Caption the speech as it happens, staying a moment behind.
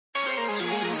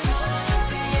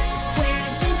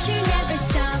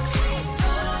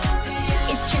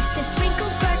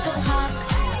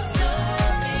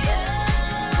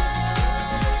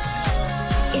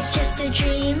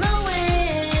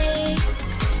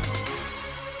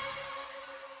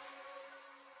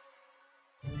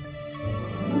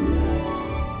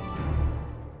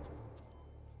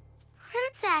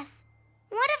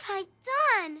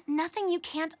nothing you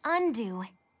can't undo.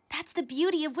 That's the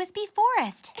beauty of Wispy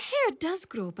Forest. Hair does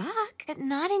grow back. But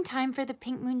not in time for the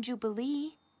Pink Moon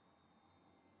Jubilee.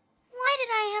 Why did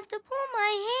I have to pull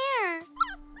my hair?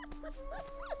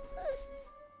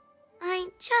 I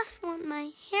just want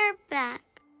my hair back.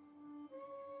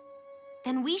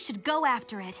 Then we should go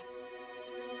after it.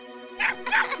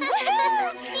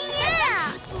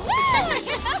 Yeah! Woo!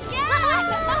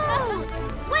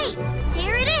 Wait,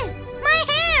 there it is! My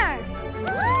hair!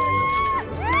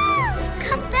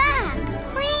 Come back,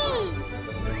 please!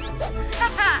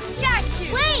 Haha, got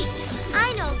you! Wait!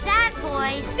 I know that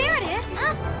voice. There it is!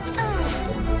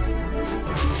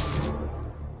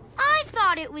 I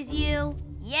thought it was you.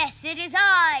 Yes, it is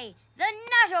I, the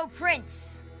Notto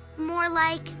Prince. More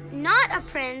like not a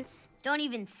prince. Don't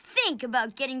even think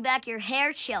about getting back your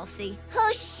hair, Chelsea.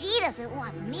 Oh, she doesn't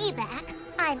want me back.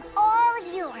 I'm all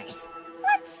yours.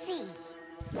 Let's see.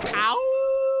 Ow!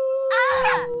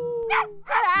 Ah!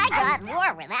 I got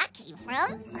more where that came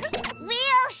from.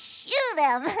 We'll shoo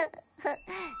them. Get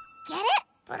it?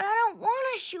 But I don't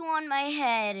want a shoe on my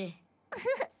head.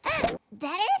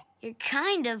 Better? You're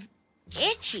kind of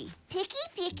itchy. Picky,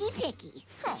 picky, picky.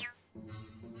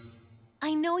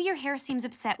 I know your hair seems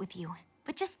upset with you,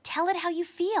 but just tell it how you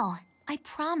feel. I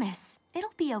promise,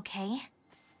 it'll be okay.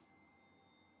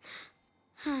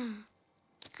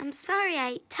 I'm sorry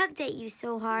I tugged at you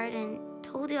so hard and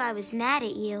told you I was mad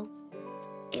at you.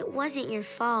 It wasn't your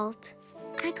fault.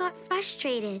 I got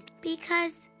frustrated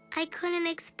because I couldn't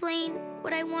explain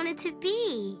what I wanted to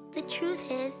be. The truth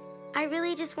is, I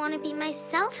really just want to be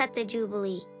myself at the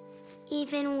Jubilee,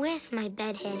 even with my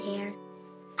bedhead hair.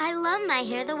 I love my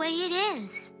hair the way it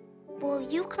is. Will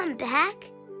you come back?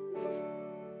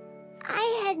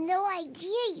 I had no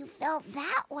idea you felt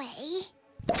that way.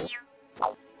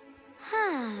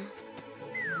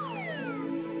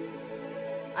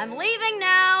 I'm leaving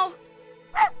now.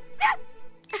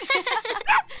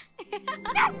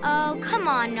 Oh, come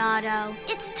on, Notto.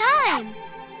 It's time.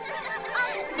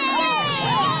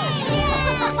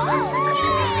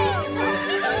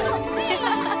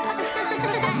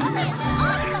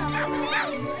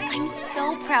 I'm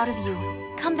so proud of you.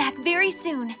 Come back very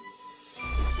soon.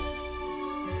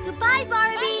 Goodbye,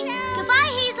 Barbie. Goodbye,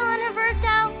 Hazel and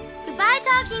Roberto. Goodbye,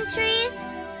 Talking Trees.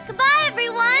 Goodbye,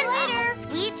 everyone. Later.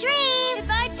 Sweet dreams.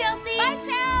 Goodbye, Chelsea. Bye,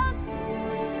 Chelsea.